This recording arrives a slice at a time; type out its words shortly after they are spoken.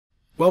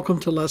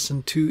Welcome to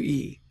Lesson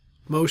 2E,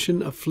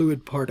 Motion of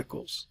Fluid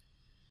Particles.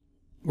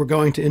 We're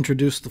going to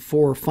introduce the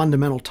four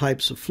fundamental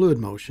types of fluid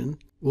motion.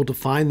 We'll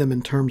define them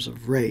in terms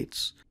of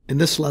rates. In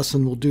this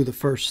lesson, we'll do the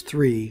first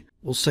three.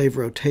 We'll save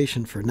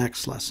rotation for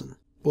next lesson.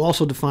 We'll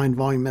also define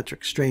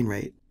volumetric strain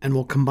rate, and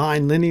we'll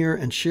combine linear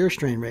and shear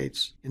strain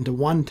rates into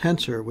one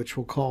tensor, which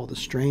we'll call the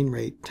strain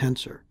rate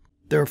tensor.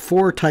 There are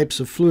four types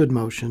of fluid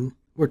motion.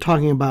 We're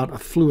talking about a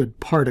fluid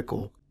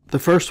particle. The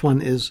first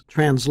one is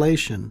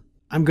translation.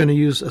 I'm going to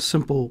use a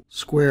simple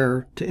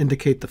square to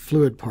indicate the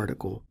fluid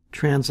particle.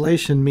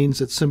 Translation means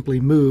it simply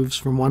moves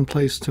from one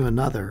place to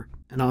another,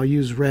 and I'll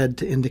use red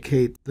to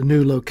indicate the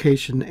new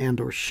location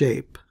and/or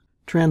shape.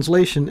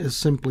 Translation is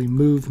simply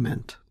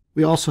movement.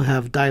 We also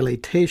have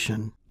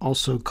dilatation,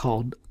 also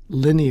called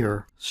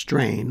linear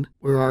strain,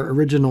 where our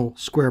original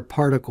square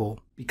particle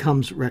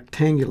becomes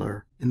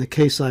rectangular. In the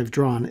case I've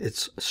drawn,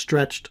 it's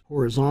stretched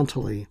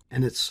horizontally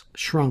and it's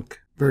shrunk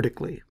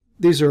vertically.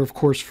 These are, of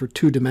course, for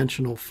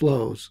two-dimensional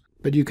flows,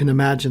 but you can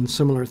imagine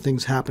similar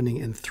things happening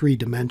in 3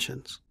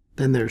 dimensions.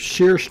 Then there's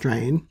shear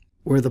strain,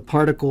 where the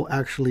particle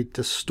actually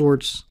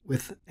distorts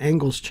with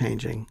angles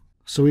changing.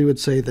 So we would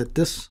say that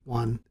this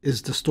one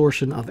is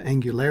distortion of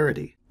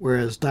angularity,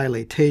 whereas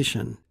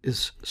dilatation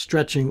is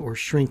stretching or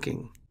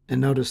shrinking. And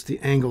notice the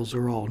angles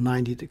are all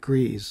 90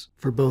 degrees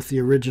for both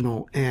the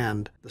original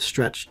and the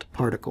stretched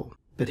particle.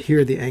 But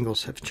here the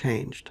angles have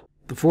changed.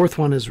 The fourth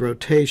one is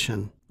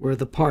rotation, where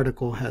the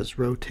particle has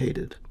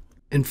rotated.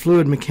 In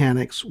fluid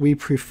mechanics, we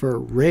prefer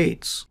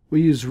rates.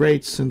 We use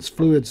rates since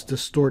fluids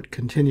distort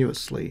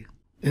continuously.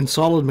 In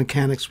solid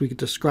mechanics, we could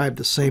describe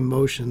the same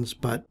motions,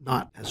 but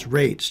not as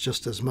rates,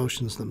 just as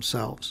motions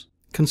themselves.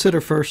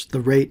 Consider first the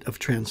rate of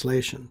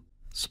translation.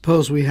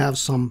 Suppose we have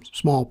some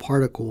small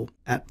particle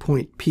at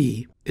point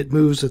P. It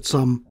moves at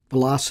some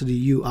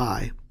velocity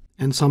ui,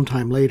 and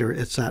sometime later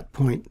it's at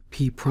point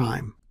P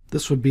prime.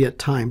 This would be at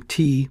time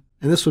t,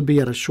 and this would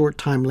be at a short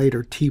time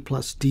later t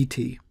plus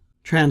dt.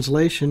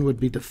 Translation would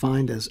be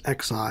defined as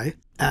xi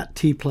at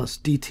t plus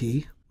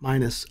dt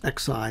minus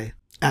xi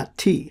at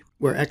t,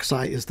 where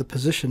xi is the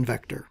position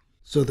vector.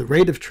 So the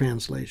rate of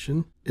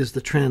translation is the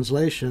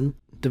translation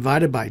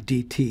divided by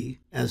dt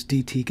as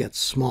dt gets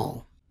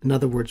small. In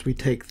other words, we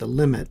take the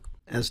limit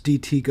as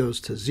dt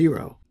goes to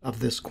 0 of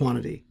this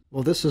quantity.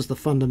 Well, this is the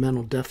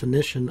fundamental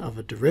definition of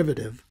a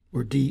derivative,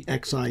 or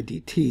dxi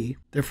dt.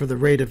 Therefore, the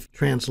rate of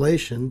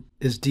translation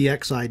is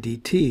dxi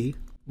dt,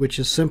 which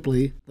is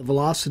simply the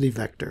velocity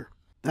vector.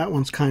 That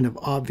one's kind of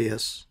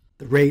obvious.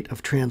 The rate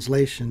of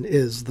translation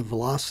is the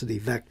velocity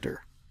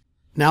vector.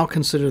 Now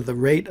consider the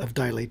rate of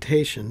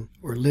dilatation,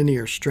 or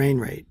linear strain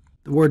rate.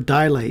 The word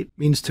dilate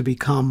means to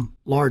become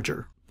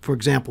larger. For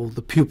example,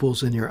 the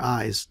pupils in your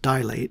eyes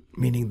dilate,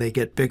 meaning they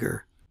get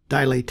bigger.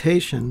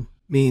 Dilatation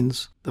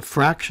means the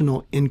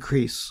fractional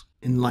increase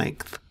in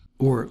length,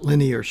 or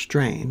linear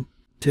strain.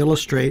 To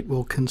illustrate,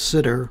 we'll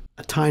consider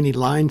a tiny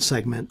line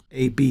segment,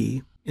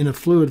 AB, in a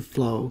fluid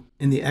flow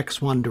in the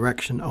x1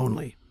 direction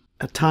only.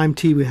 At time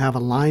t, we have a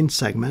line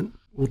segment.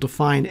 We'll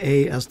define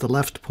A as the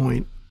left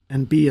point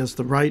and B as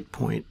the right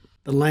point.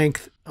 The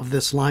length of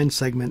this line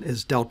segment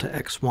is delta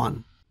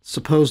x1.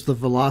 Suppose the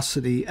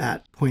velocity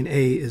at point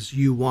A is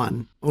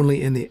u1,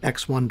 only in the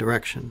x1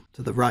 direction,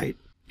 to the right.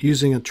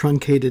 Using a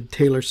truncated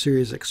Taylor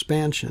series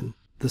expansion,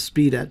 the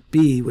speed at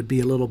B would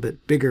be a little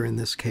bit bigger in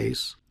this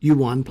case,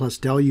 u1 plus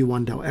del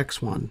u1 del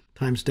x1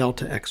 times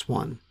delta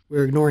x1.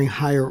 We're ignoring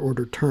higher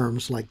order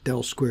terms like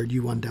del squared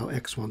u1 del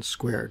x1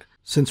 squared,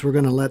 since we're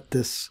going to let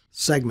this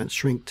segment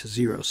shrink to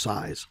 0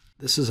 size.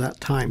 This is at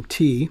time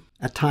t.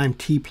 At time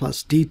t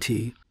plus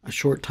dt, a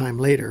short time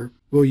later,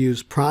 we'll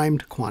use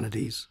primed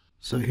quantities.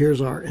 So here's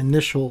our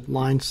initial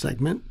line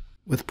segment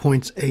with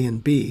points A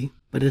and B,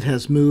 but it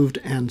has moved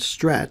and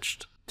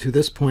stretched to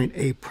this point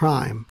A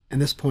prime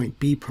and this point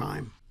B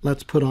prime.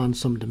 Let's put on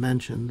some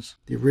dimensions.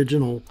 The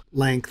original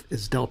length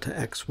is delta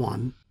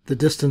x1. The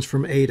distance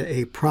from A to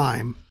A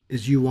prime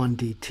is u1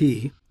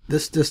 dt.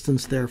 This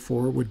distance,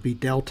 therefore, would be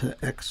delta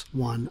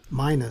x1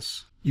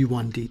 minus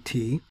u1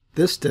 dt.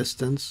 This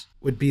distance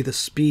would be the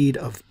speed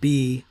of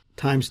B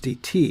times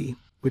dt,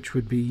 which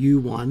would be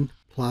u1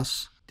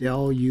 plus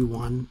del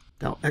u1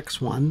 del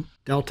x1,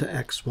 delta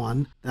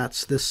x1,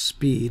 that's this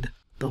speed,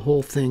 the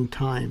whole thing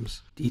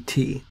times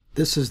dt.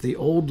 This is the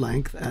old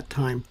length at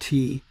time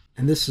t,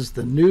 and this is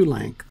the new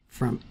length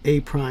from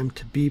A prime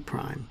to B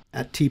prime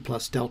at t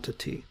plus delta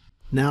t.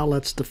 Now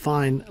let's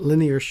define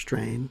linear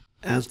strain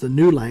as the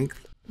new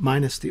length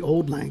minus the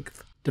old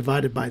length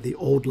divided by the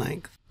old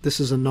length. This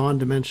is a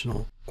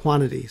non-dimensional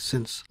quantity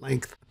since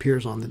length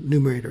appears on the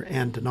numerator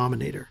and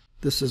denominator.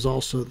 This is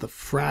also the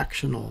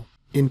fractional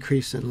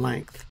increase in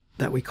length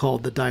that we call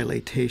the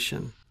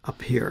dilatation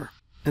up here.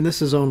 And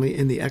this is only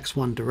in the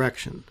x1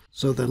 direction.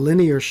 So the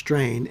linear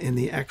strain in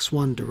the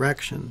x1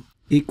 direction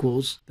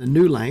equals the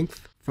new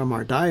length from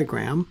our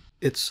diagram.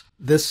 It's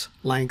this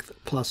length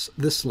plus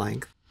this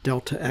length,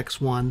 delta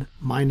x1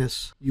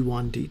 minus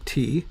u1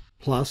 dt,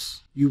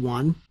 plus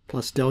u1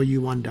 plus del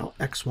u1 del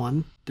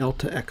x1,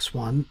 delta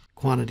x1,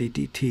 quantity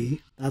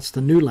dt. That's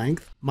the new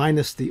length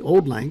minus the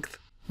old length,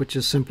 which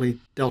is simply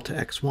delta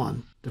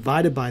x1,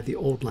 divided by the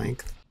old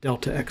length,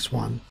 delta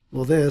x1.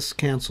 Well, this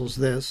cancels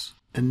this,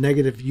 and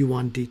negative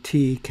u1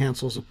 dt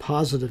cancels a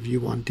positive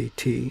u1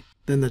 dt.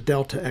 Then the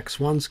delta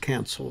x1's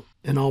cancel,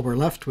 and all we're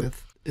left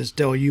with is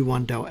del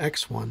u1 del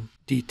x1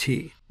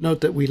 dt.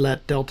 Note that we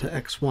let delta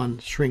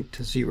x1 shrink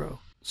to 0.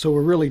 So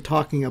we're really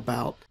talking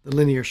about the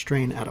linear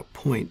strain at a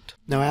point.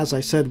 Now, as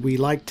I said, we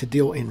like to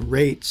deal in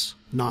rates,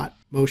 not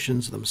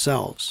motions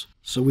themselves.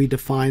 So we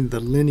define the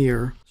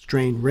linear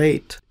strain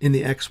rate in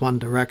the x1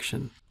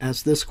 direction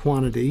as this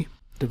quantity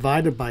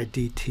divided by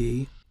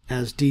dt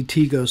as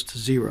dt goes to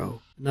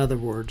 0. In other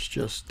words,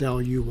 just del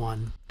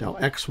u1 del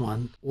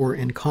x1, or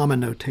in common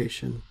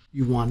notation,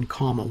 u1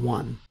 comma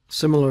 1.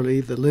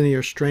 Similarly, the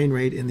linear strain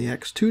rate in the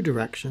x2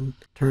 direction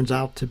turns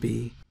out to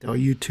be del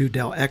u2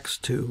 del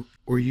x2,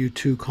 or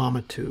u2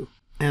 comma 2.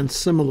 And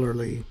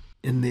similarly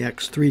in the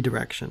x3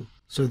 direction.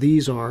 So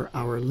these are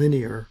our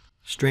linear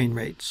strain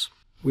rates.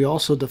 We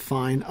also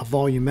define a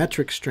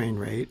volumetric strain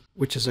rate,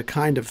 which is a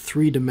kind of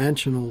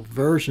three-dimensional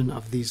version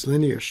of these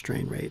linear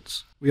strain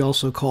rates. We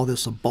also call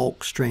this a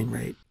bulk strain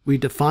rate. We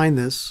define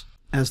this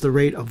as the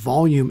rate of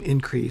volume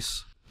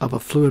increase of a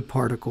fluid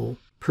particle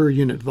per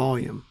unit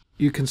volume.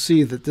 You can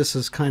see that this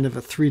is kind of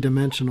a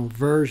three-dimensional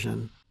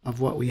version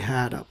of what we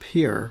had up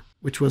here,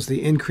 which was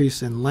the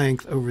increase in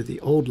length over the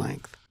old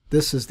length.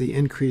 This is the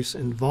increase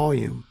in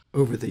volume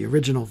over the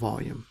original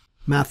volume.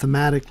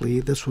 Mathematically,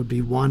 this would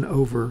be 1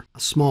 over a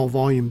small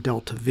volume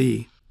delta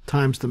V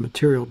times the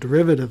material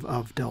derivative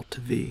of delta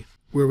V,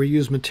 where we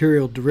use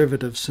material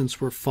derivative since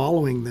we're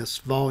following this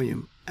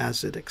volume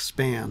as it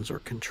expands or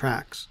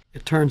contracts.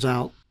 It turns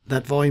out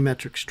that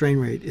volumetric strain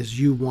rate is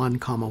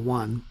u1 comma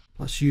 1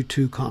 plus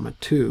u2 comma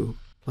 2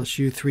 plus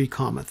u3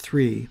 comma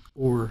 3,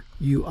 or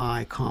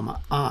ui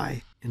comma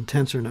I in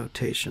tensor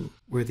notation,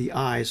 where the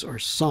i's are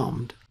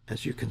summed,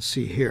 as you can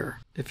see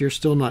here. If you're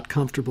still not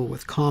comfortable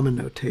with common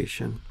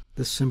notation,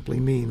 this simply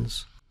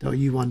means del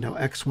u1 del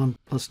x1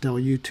 plus del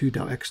u2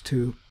 del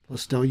x2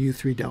 plus del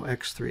u3 del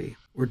x3,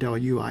 or del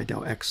ui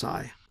del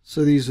xi.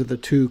 So these are the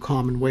two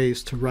common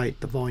ways to write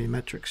the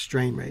volumetric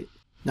strain rate.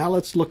 Now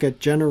let's look at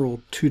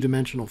general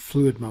two-dimensional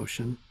fluid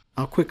motion.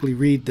 I'll quickly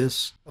read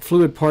this. A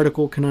fluid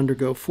particle can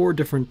undergo 4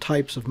 different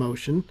types of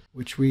motion,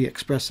 which we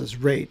express as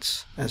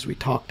rates, as we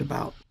talked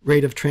about.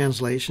 Rate of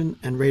translation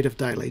and rate of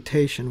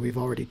dilatation we've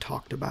already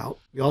talked about.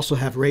 We also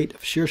have rate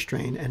of shear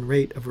strain and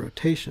rate of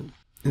rotation.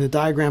 In the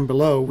diagram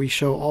below, we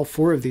show all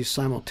 4 of these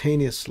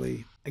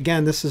simultaneously.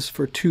 Again, this is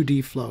for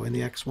 2D flow in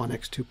the x1,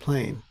 x2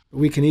 plane, but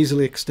we can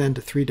easily extend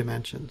to 3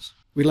 dimensions.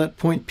 We let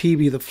point P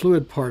be the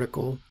fluid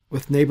particle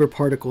with neighbor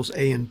particles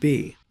A and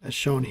B, as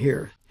shown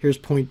here. Here's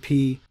point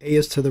P, A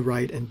is to the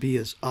right and B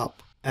is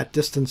up, at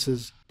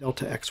distances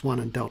delta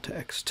x1 and delta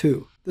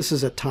x2. This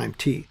is at time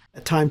t.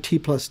 At time t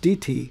plus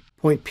dt,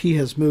 point P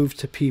has moved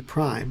to P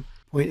prime,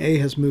 point A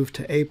has moved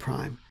to A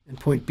prime, and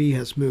point B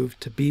has moved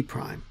to B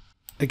prime.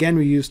 Again,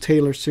 we use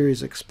Taylor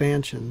series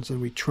expansions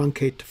and we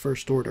truncate to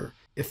first order.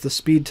 If the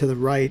speed to the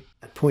right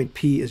at point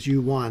P is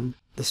u1,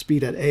 the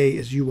speed at A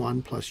is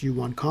u1 plus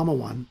u1 comma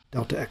 1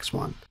 delta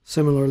x1.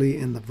 Similarly,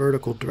 in the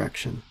vertical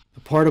direction,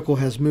 the particle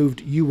has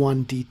moved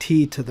u1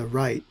 dt to the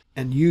right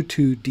and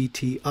u2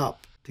 dt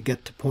up to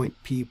get to point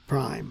P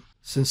prime.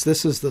 Since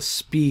this is the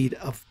speed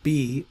of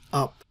B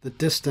up, the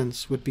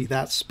distance would be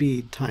that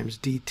speed times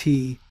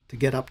dt to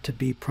get up to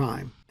B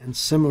prime. And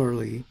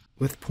similarly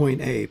with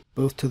point A,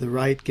 both to the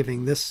right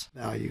giving this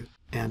value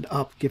and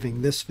up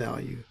giving this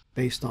value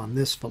based on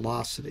this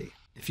velocity.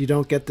 If you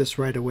don't get this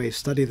right away,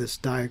 study this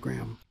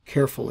diagram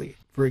carefully.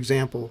 For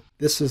example,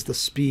 this is the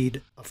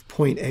speed of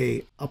point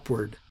A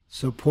upward.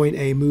 So point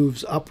A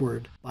moves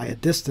upward by a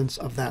distance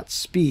of that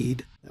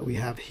speed that we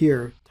have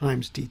here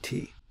times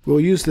dt. We'll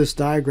use this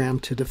diagram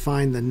to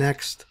define the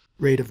next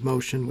rate of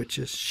motion, which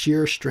is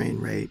shear strain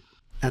rate.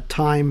 At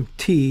time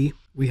t,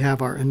 we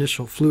have our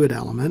initial fluid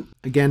element,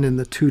 again in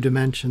the 2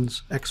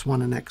 dimensions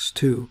x1 and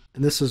x2,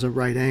 and this is a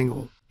right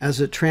angle.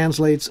 As it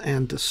translates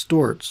and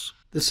distorts,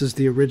 this is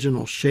the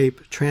original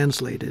shape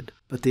translated,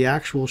 but the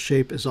actual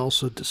shape is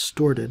also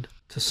distorted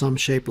to some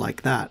shape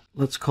like that.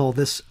 Let's call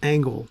this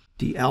angle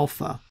d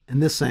alpha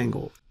and this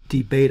angle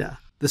d beta.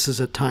 This is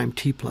at time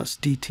t plus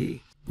dt.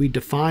 We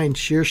define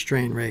shear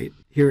strain rate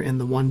here in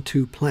the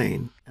 1-2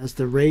 plane as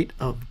the rate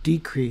of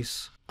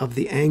decrease of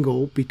the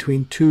angle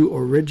between 2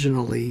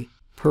 originally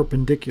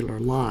perpendicular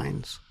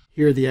lines.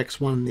 Here the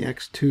x1 and the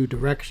x2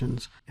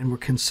 directions, and we're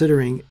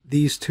considering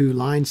these 2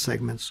 line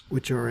segments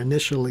which are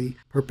initially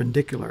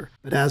perpendicular,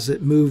 but as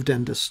it moved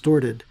and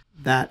distorted,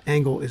 that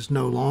angle is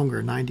no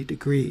longer 90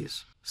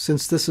 degrees.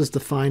 Since this is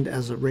defined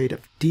as a rate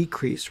of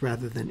decrease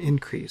rather than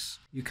increase,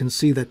 you can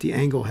see that the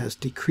angle has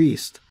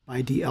decreased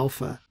by d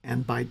alpha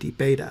and by d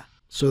beta.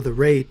 So the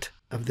rate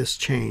of this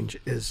change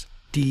is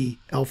d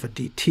alpha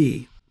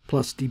dt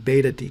plus d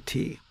beta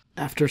dt.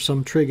 After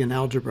some trig in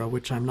algebra,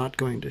 which I'm not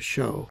going to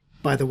show.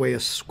 By the way, a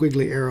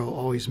squiggly arrow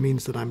always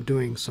means that I'm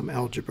doing some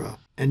algebra.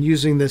 And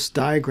using this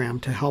diagram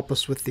to help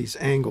us with these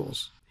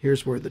angles,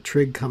 here's where the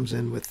trig comes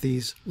in with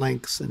these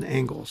lengths and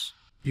angles.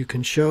 you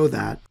can show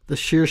that the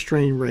shear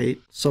strain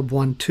rate sub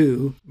 1,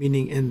 2,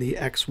 meaning in the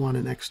x1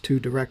 and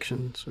x2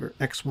 directions, or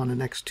x1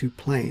 and x2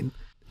 plane,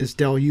 is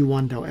del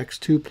u1 del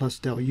x2 plus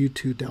del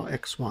u2 del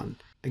x1.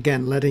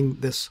 Again, letting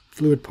this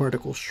fluid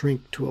particle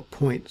shrink to a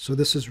point. So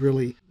this is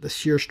really the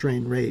shear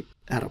strain rate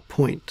at a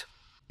point.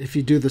 If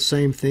you do the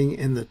same thing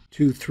in the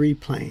 2, 3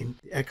 plane,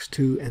 the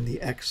x2 and the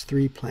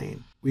x3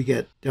 plane, we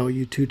get del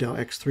u2 del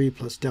x3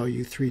 plus del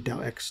u3 del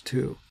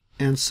x2.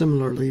 And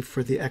similarly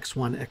for the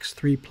x1,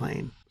 x3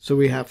 plane. So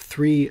we have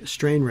 3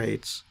 strain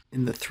rates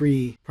in the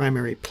 3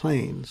 primary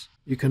planes.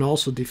 You can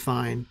also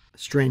define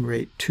strain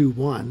rate 2,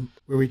 1,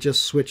 where we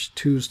just switch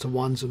 2's to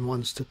 1's and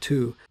 1's to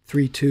 2,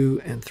 3,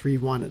 2, and 3,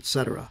 1,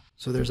 etc.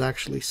 So there's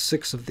actually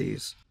 6 of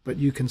these. But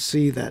you can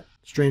see that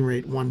strain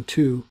rate 1,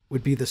 2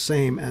 would be the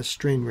same as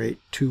strain rate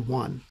 2,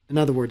 1. In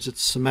other words,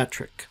 it's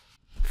symmetric.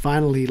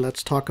 Finally,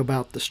 let's talk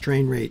about the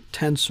strain rate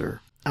tensor.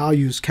 I'll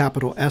use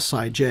capital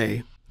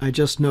Sij. I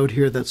just note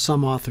here that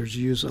some authors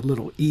use a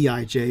little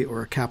eij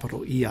or a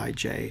capital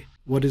Eij.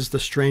 What is the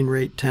strain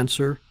rate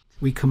tensor?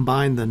 We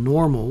combine the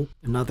normal,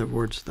 in other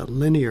words, the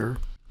linear,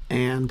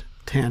 and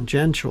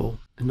tangential,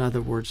 in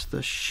other words,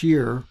 the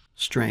shear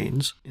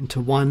strains,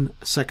 into one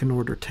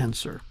second-order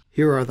tensor.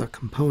 Here are the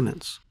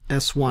components.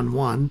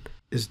 S11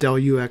 is del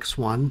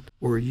ux1,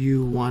 or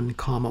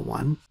u1,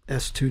 1.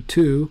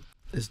 S22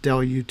 is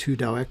del u2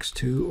 del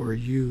x2, or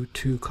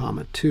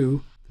u2,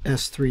 2.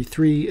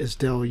 S33 is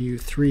del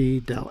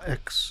u3 del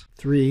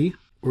x3,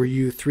 or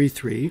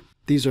u33.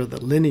 These are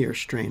the linear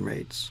strain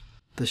rates.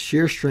 The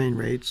shear strain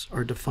rates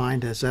are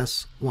defined as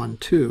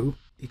S12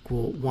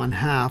 equal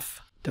 1/2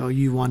 del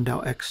u1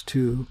 del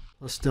x2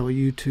 plus del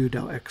u2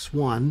 del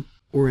x1,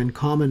 or in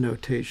common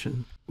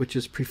notation, which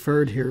is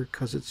preferred here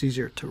because it's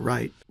easier to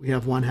write, we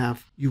have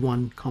 1/2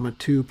 u1,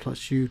 2 plus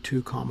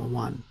u2,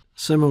 1.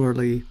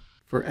 Similarly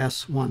for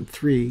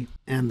S13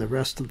 and the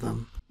rest of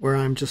them, where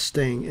I'm just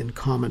staying in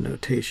common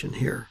notation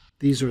here.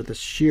 These are the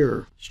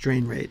shear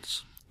strain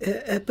rates.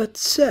 But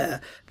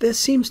sir, there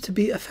seems to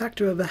be a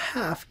factor of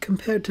 1/2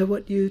 compared to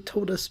what you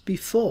told us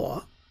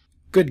before.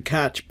 Good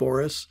catch,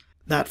 Boris.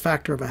 That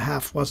factor of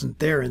 1/2 wasn't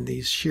there in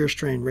these shear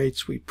strain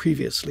rates we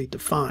previously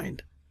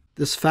defined.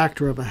 This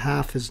factor of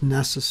 1/2 is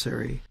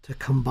necessary to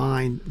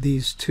combine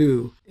these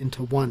two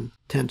into one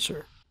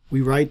tensor.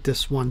 We write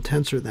this one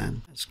tensor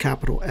then as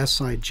capital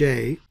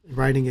Sij,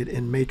 writing it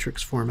in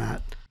matrix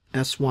format,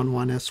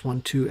 S11,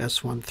 S12,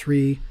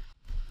 S13,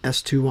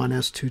 S21,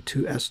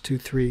 S22,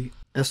 S23,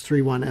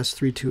 S31,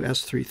 S32,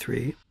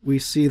 S33. We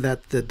see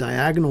that the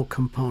diagonal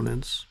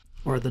components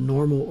are the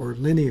normal or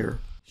linear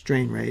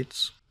strain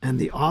rates, and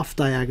the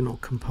off-diagonal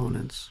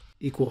components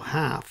equal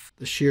 1/2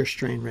 the shear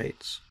strain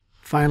rates.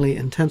 Finally,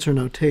 in tensor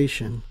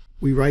notation,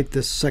 we write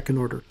this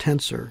second-order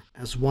tensor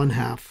as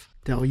 1/2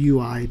 del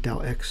ui del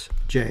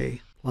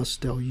xj plus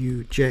del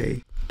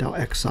uj del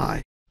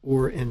xi,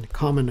 or in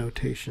common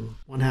notation,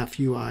 1/2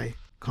 ui,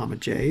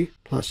 j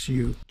plus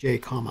uj,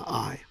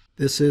 I.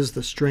 This is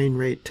the strain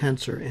rate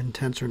tensor in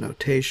tensor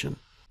notation.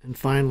 And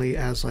finally,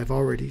 as I've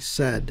already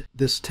said,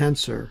 this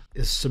tensor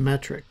is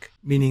symmetric,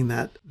 meaning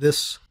that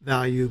this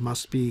value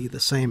must be the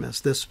same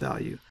as this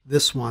value,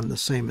 this one the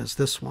same as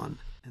this one,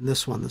 and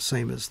this one the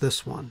same as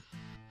this one.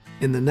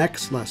 In the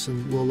next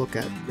lesson, we'll look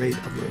at rate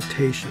of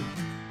rotation.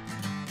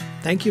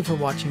 Thank you for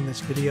watching this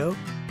video.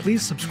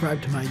 Please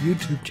subscribe to my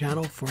YouTube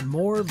channel for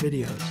more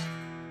videos.